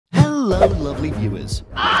Hello lovely viewers.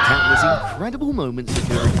 With countless incredible moments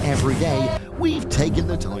occurring every day, we've taken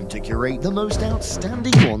the time to curate the most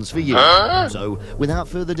outstanding ones for you. So, without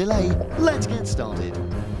further delay, let's get started.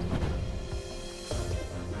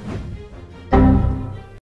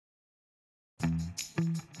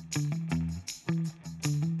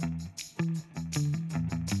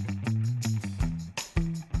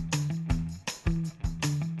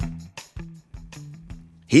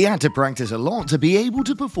 He had to practice a lot to be able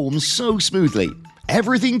to perform so smoothly.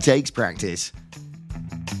 Everything takes practice.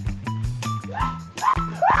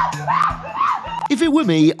 If it were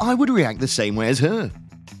me, I would react the same way as her.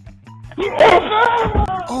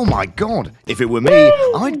 Oh my god, if it were me,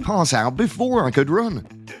 I'd pass out before I could run.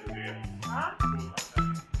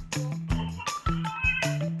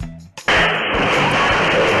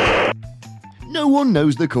 No one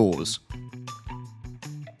knows the cause.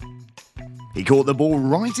 He caught the ball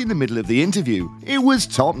right in the middle of the interview. It was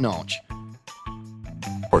top notch.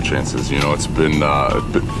 More chances, it's been.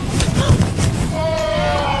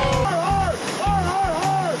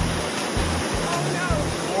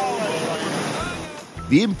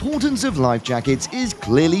 The importance of life jackets is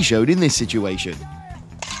clearly shown in this situation.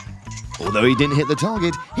 Although he didn't hit the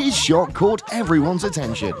target, his shot caught everyone's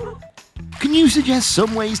attention. Can you suggest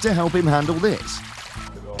some ways to help him handle this?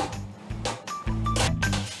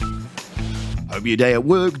 Hope your day at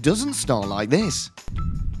work doesn't start like this.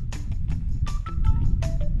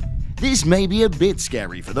 This may be a bit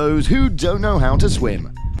scary for those who don't know how to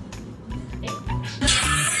swim.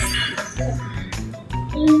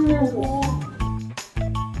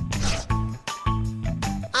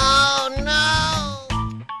 Oh no!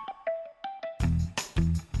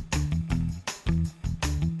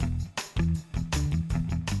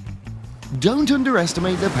 Don't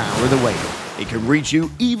underestimate the power of the wave. It can reach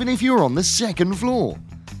you even if you're on the second floor.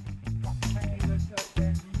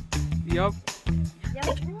 Yup.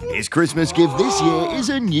 His Christmas gift this year is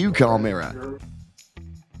a new car mirror.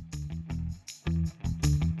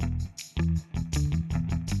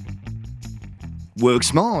 Work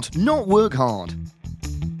smart, not work hard.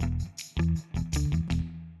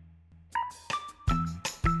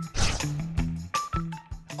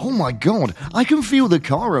 Oh my god, I can feel the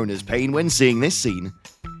car owner's pain when seeing this scene.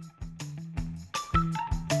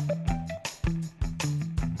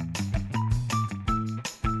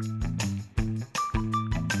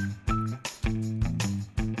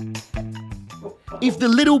 If the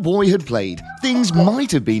little boy had played, things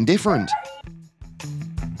might have been different.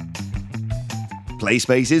 Play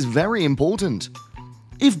space is very important.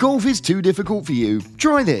 If golf is too difficult for you,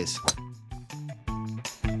 try this.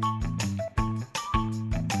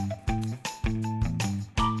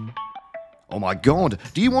 Oh my god,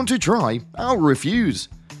 do you want to try? I'll refuse.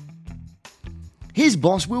 His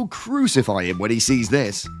boss will crucify him when he sees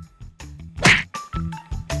this.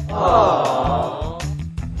 Aww.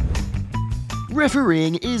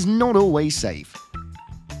 Refereeing is not always safe.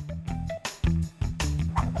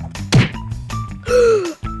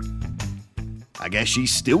 I guess she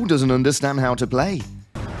still doesn't understand how to play.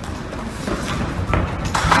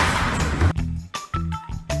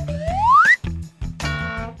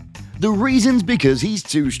 The reason's because he's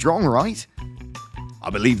too strong, right? I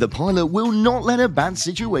believe the pilot will not let a bad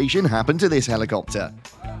situation happen to this helicopter.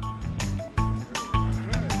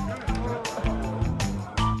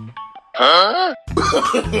 Huh?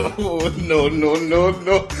 No.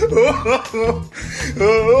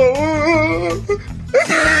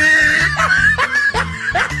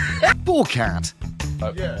 Poor cat.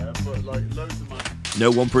 Yeah, but like loads of money.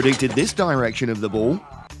 No one predicted this direction of the ball.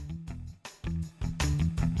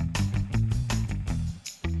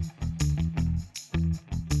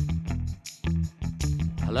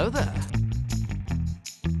 Hello there.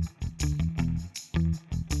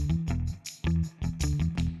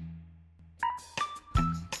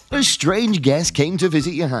 A strange guest came to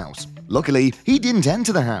visit your house. Luckily, he didn't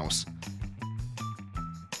enter the house.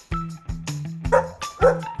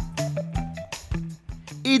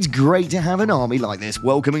 It's great to have an army like this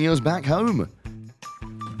welcoming us back home.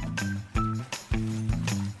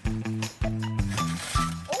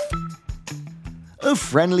 A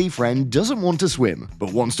friendly friend doesn't want to swim,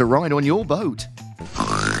 but wants to ride on your boat.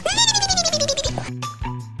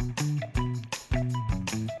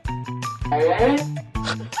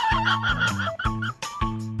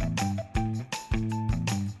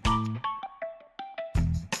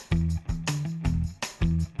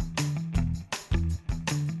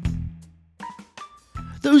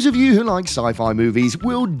 Those of you who like sci-fi movies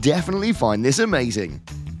will definitely find this amazing.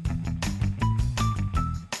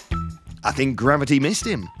 I think gravity missed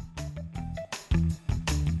him.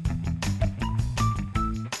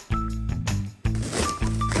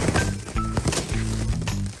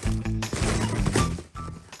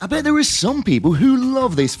 I bet there are some people who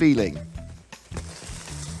love this feeling.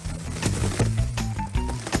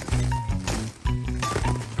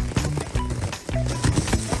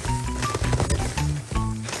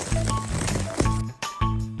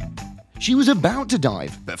 She was about to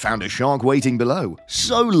dive, but found a shark waiting below.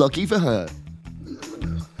 So lucky for her.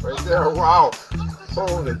 Right there, wow.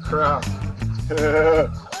 Holy crap.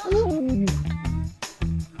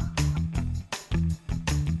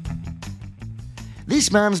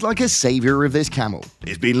 This man's like a savior of this camel.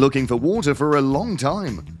 He's been looking for water for a long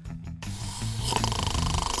time.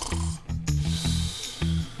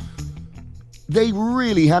 They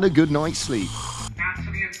really had a good night's sleep. Not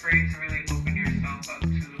to be afraid to really open yourself up to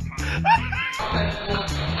the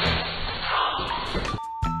possibility.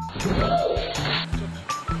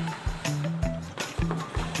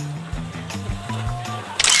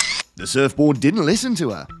 The surfboard didn't listen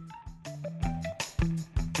to her.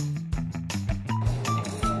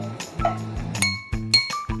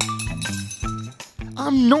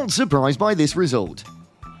 I'm not surprised by this result.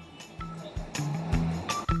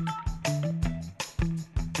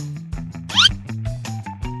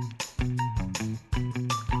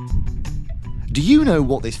 Do you know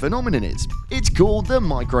what this phenomenon is? It's called the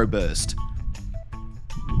microburst.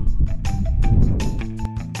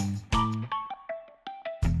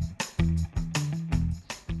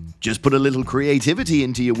 Just put a little creativity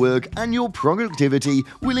into your work and your productivity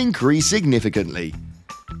will increase significantly.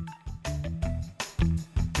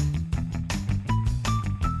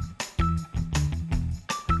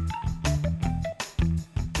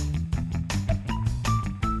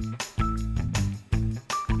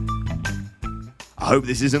 I hope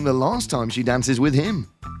this isn't the last time she dances with him.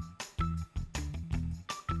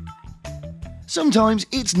 Sometimes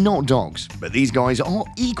it's not dogs, but these guys are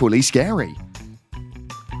equally scary.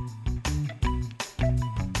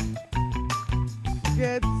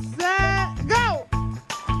 Get set, go!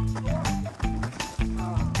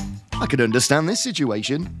 I could understand this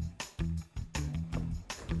situation.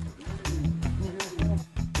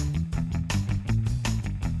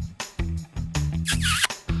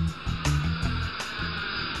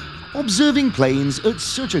 Observing planes at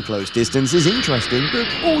such a close distance is interesting, but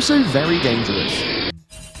also very dangerous.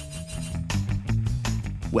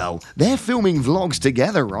 Well, they're filming vlogs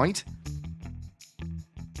together, right?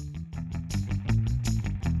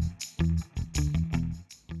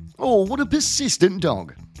 Oh, what a persistent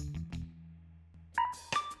dog.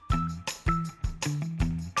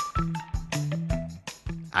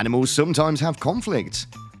 Animals sometimes have conflicts.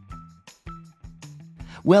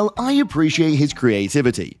 Well, I appreciate his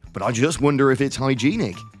creativity, but I just wonder if it's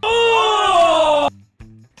hygienic. Oh!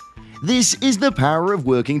 This is the power of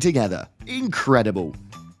working together. Incredible.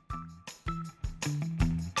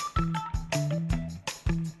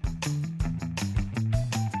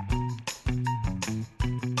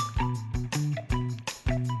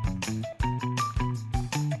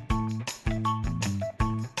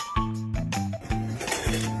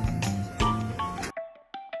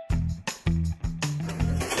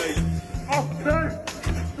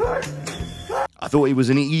 I thought it was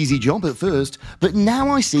an easy job at first, but now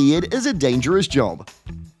I see it as a dangerous job.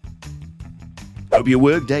 Hope your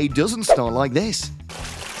workday doesn't start like this.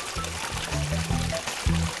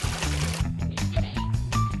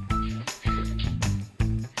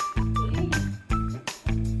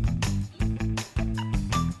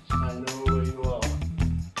 I know where you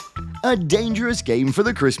are. A dangerous game for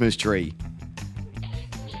the Christmas tree.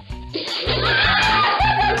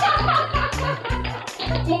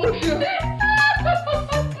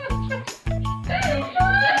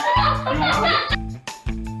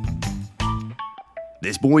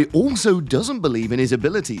 This boy also doesn't believe in his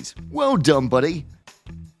abilities. Well done, buddy.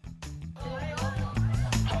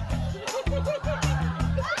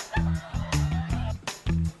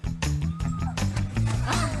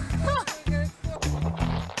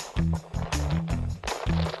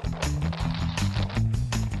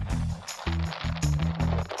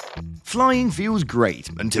 Flying feels great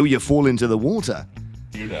until you fall into the water.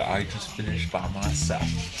 I just finished by myself.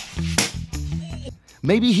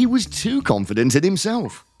 Maybe he was too confident in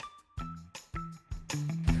himself.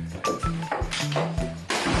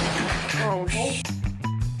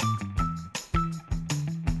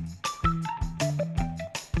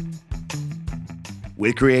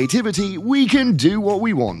 With creativity, we can do what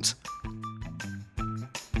we want.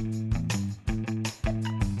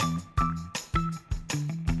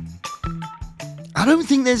 I don't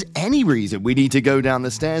think there's any reason we need to go down the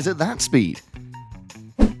stairs at that speed.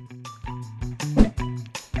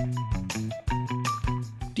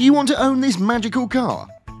 Do you want to own this magical car?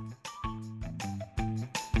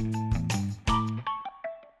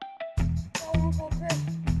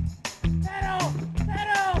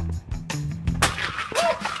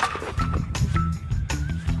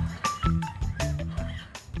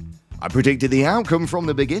 I predicted the outcome from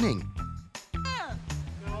the beginning.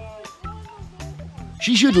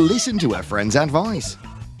 She should listen to her friend's advice.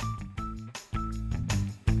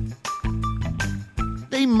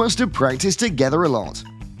 They must have practiced together a lot.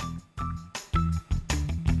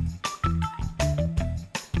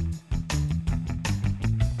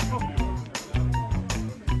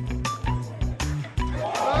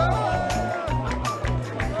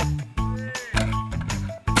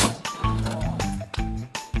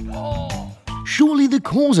 Surely the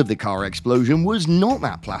cause of the car explosion was not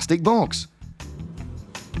that plastic box.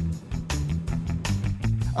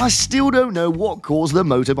 I still don't know what caused the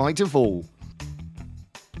motorbike to fall.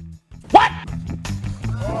 What?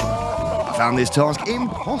 I found this task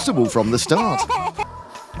impossible from the start.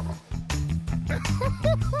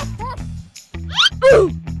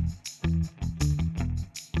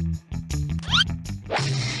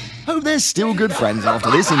 Hope they're still good friends after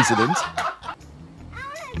this incident.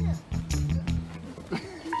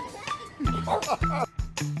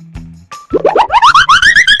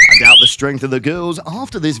 I doubt the strength of the girls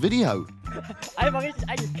after this video.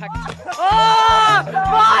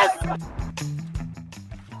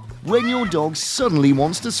 When your dog suddenly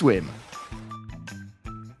wants to swim.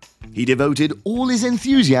 He devoted all his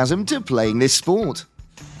enthusiasm to playing this sport.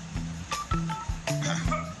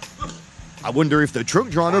 I wonder if the truck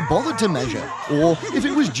driver bothered to measure, or if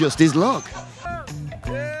it was just his luck.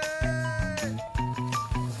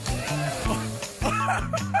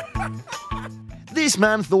 This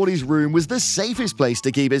man thought his room was the safest place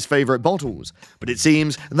to keep his favourite bottles, but it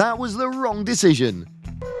seems that was the wrong decision.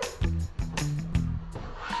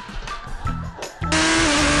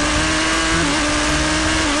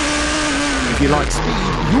 If you like speed,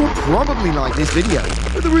 you'll probably like this video,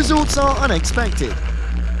 but the results are unexpected.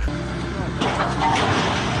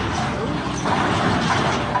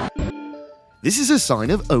 This is a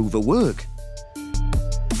sign of overwork.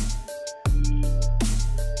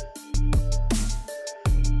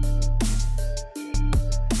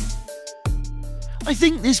 I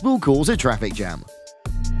think this will cause a traffic jam.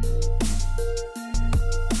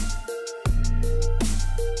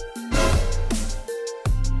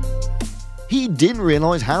 He didn't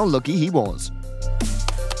realise how lucky he was.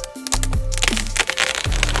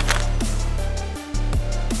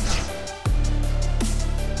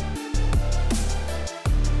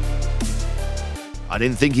 I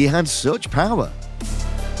didn't think he had such power.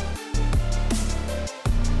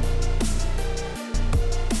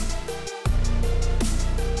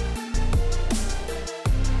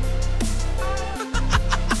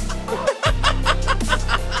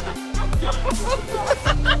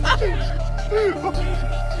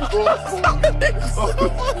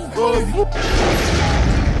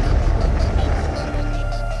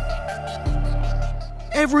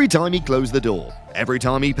 Every time he closed the door, every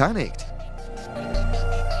time he panicked.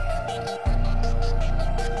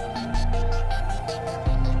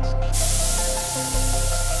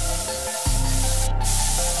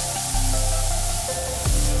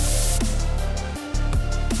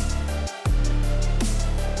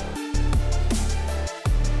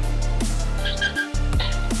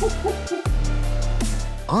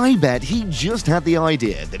 I bet he just had the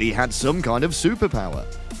idea that he had some kind of superpower.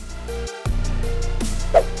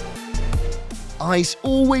 Ice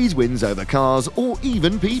always wins over cars or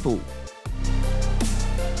even people.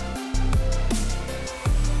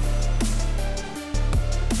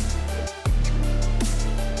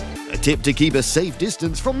 A tip to keep a safe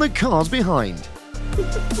distance from the cars behind.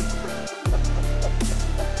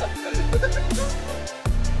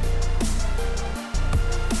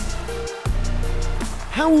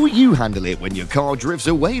 How will you handle it when your car drifts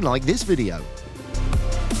away like this video?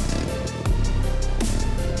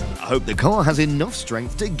 I hope the car has enough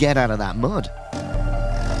strength to get out of that mud.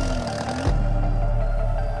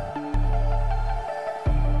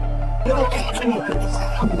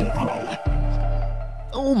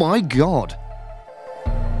 Oh my God!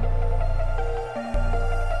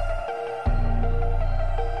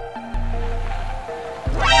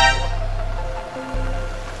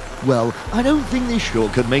 Well, I don't think this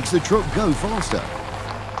shortcut makes the truck go faster.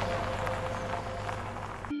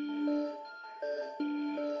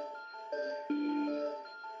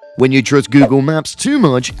 When you trust Google Maps too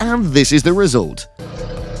much, and this is the result.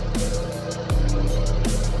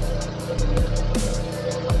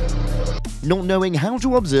 Not knowing how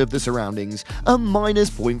to observe the surroundings, a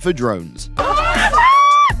minus point for drones.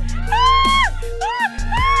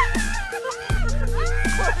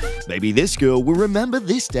 Maybe this girl will remember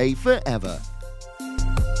this day forever.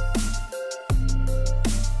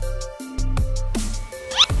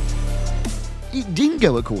 It didn't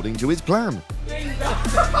go according to its plan.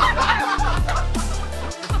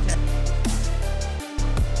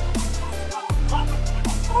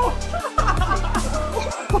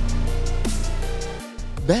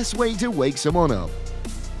 Best way to wake someone up.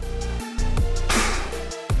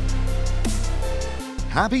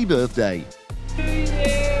 Happy birthday.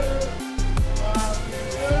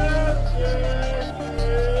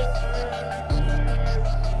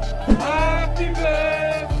 Happy birthday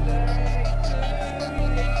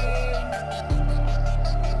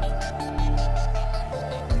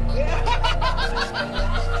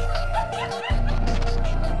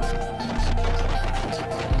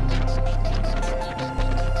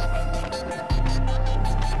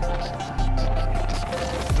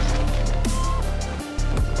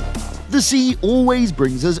The sea always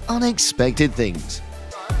brings us unexpected things.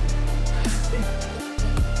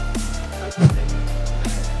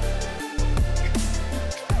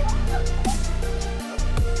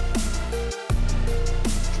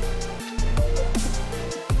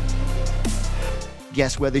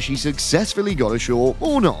 Guess whether she successfully got ashore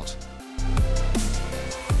or not.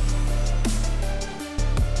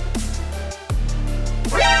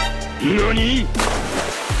 NANI?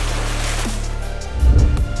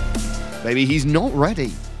 Maybe he's not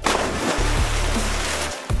ready.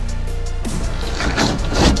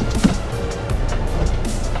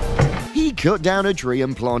 He cut down a tree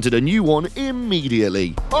and planted a new one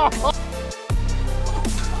immediately.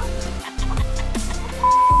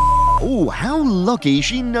 Oh, how lucky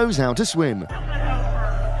she knows how to swim.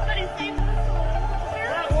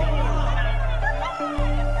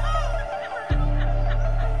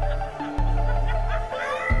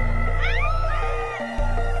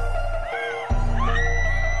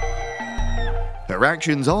 Her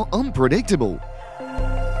actions are unpredictable.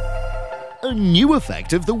 A new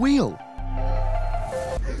effect of the wheel.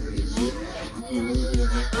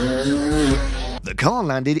 The car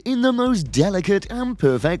landed in the most delicate and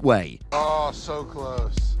perfect way. Oh, so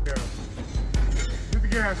close. Hit the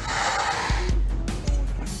gas.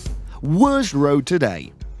 Worst road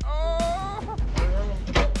today. Oh.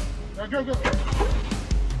 Go, go.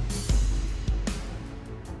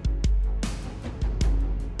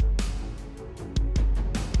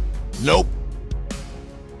 Nope.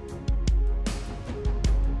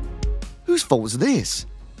 Whose fault was this?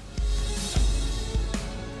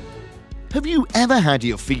 Have you ever had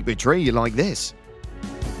your feet betray you like this?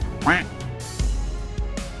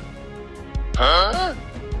 Huh?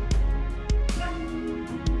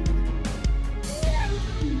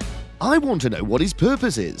 I want to know what his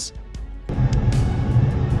purpose is.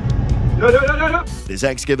 No. This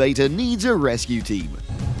excavator needs a rescue team.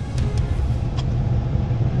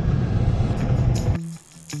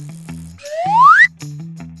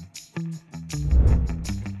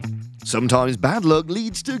 Sometimes bad luck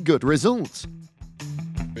leads to good results.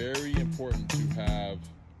 Very important to have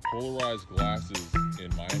polarized glasses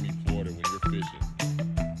in Miami, Florida when you're fishing.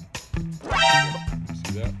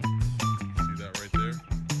 See that? See that right there?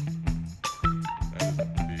 That is a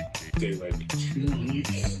big case. Say like 2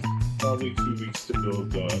 weeks, probably 2 weeks to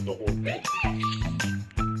build the whole thing.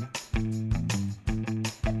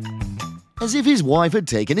 As if his wife had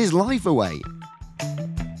taken his life away.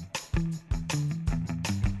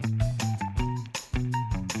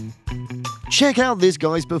 Check out this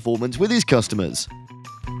guy's performance with his customers.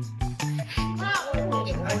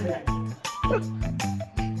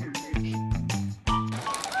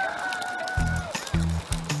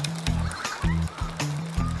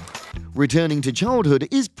 Returning to childhood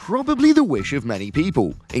is probably the wish of many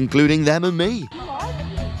people, including them and me.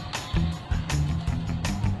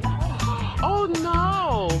 Oh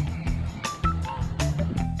no!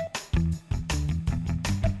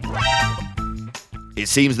 It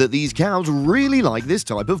seems that these cows really like this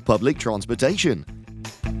type of public transportation.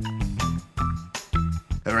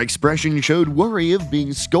 Her expression showed worry of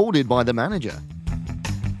being scolded by the manager.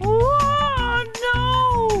 Oh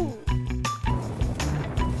no!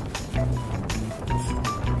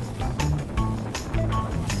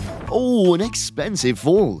 Oh, an expensive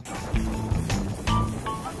fall.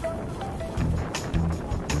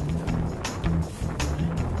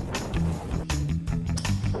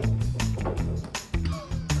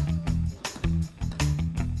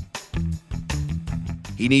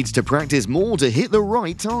 He needs to practice more to hit the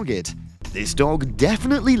right target. This dog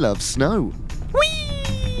definitely loves snow. Whee!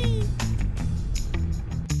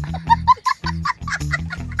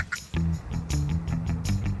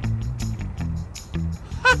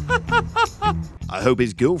 I hope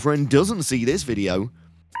his girlfriend doesn't see this video.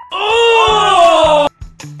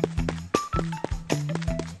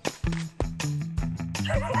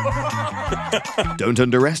 Don't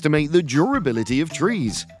underestimate the durability of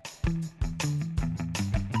trees.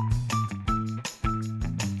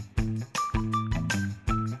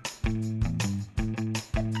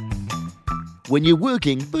 When you're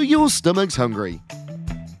working but your stomach's hungry.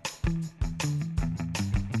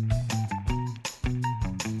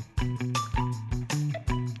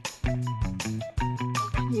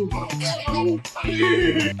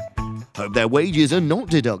 Hope their wages are not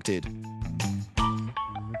deducted.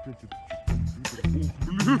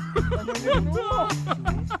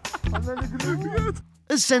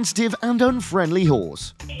 A sensitive and unfriendly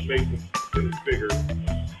horse. Make the bigger.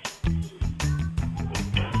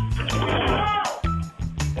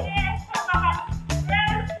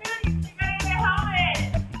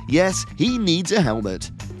 Yes, he needs a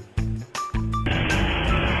helmet.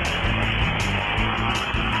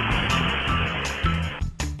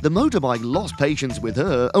 The motorbike lost patience with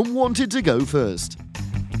her and wanted to go first.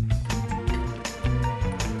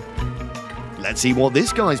 Let's see what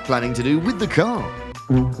this guy's planning to do with the car.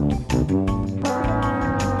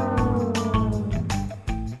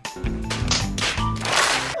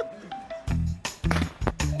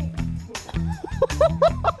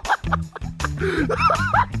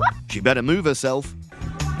 She better move herself.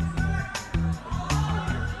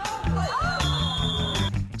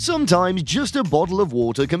 Sometimes just a bottle of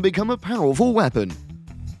water can become a powerful weapon.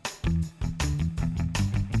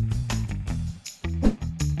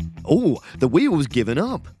 Oh, the wheel's given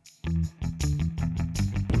up.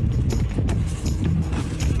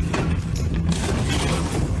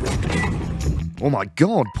 Oh my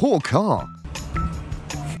God, poor car.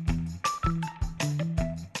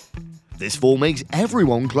 This fall makes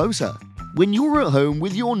everyone closer when you're at home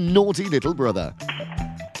with your naughty little brother.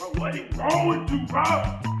 What is wrong with you, bro?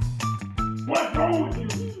 What's wrong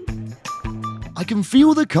with you? I can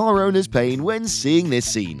feel the car owner's pain when seeing this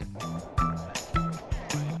scene.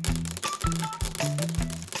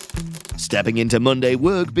 Stepping into Monday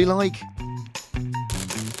work be like,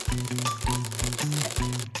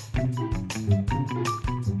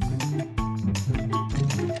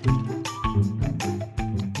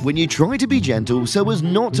 when you try to be gentle so as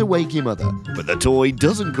not to wake your mother, but the toy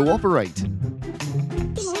doesn't cooperate.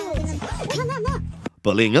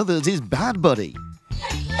 Bullying others is bad, buddy.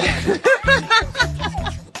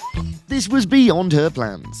 This was beyond her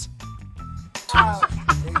plans.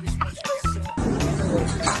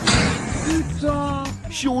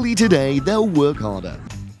 Surely today they'll work harder.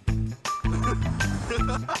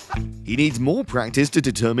 He needs more practice to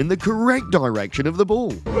determine the correct direction of the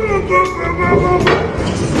ball.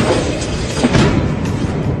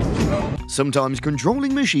 Sometimes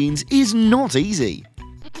controlling machines is not easy.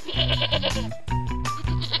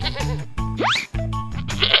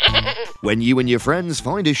 When you and your friends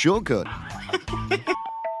find a shortcut.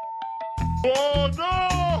 Oh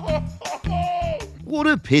no! What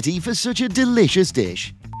a pity for such a delicious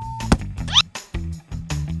dish.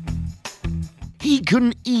 He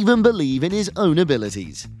couldn't even believe in his own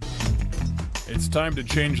abilities. It's time to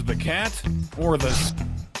change the cat or the...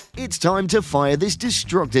 It's time to fire this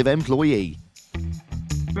destructive employee.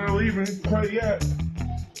 Not leaving quite yet.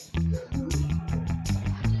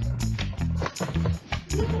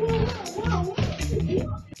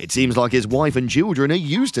 It seems like his wife and children are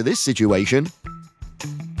used to this situation.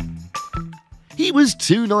 He was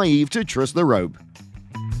too naive to trust the rope.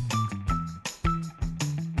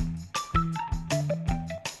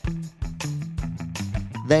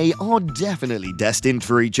 They are definitely destined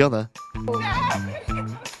for each other.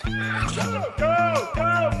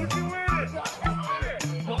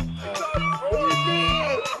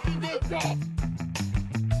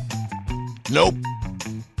 Nope.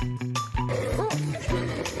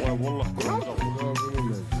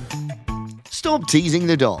 Stop teasing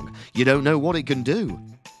the dog. You don't know what it can do.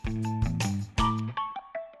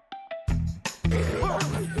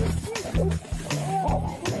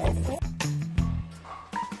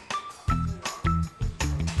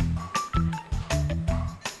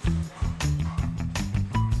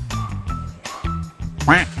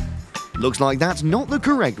 Looks like that's not the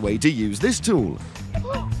correct way to use this tool.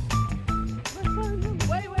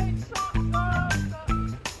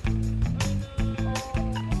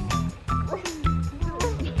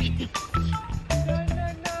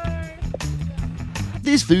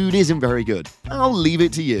 This food isn't very good. I'll leave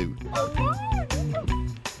it to you.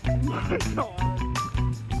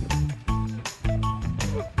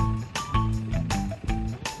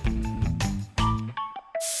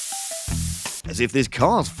 As if this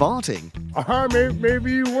car's farting.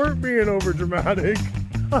 Maybe you weren't being over dramatic.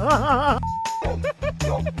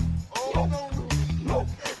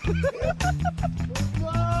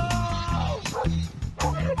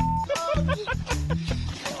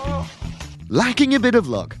 Lacking a bit of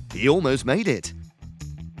luck, he almost made it.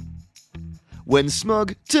 When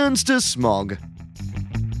smug turns to smog.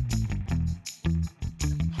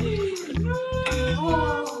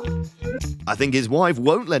 I think his wife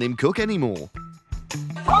won't let him cook anymore.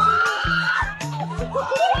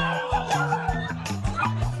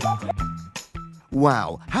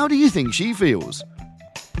 Wow, how do you think she feels?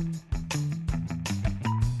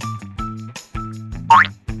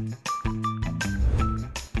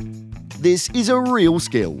 This is a real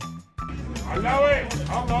skill. I know it.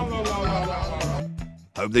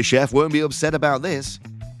 Hope the chef won't be upset about this.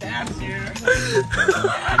 Cab's here.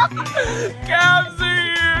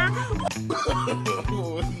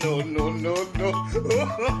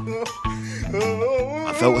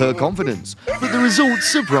 I felt her confidence, but the results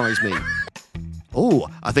surprised me. Oh,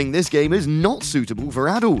 I think this game is not suitable for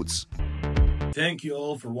adults. Thank you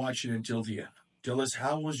all for watching until the end. Tell us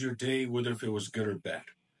how was your day, whether if it was good or bad.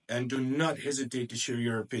 And do not hesitate to share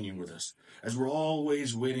your opinion with us, as we're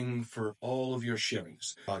always waiting for all of your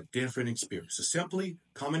sharings about different experiences. Simply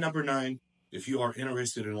comment number 9 if you are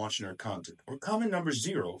interested in watching our content, or comment number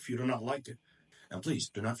 0 if you do not like it. And please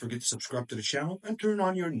do not forget to subscribe to the channel and turn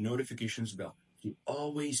on your notifications bell. You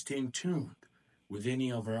always stay tuned with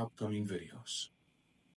any of our upcoming videos.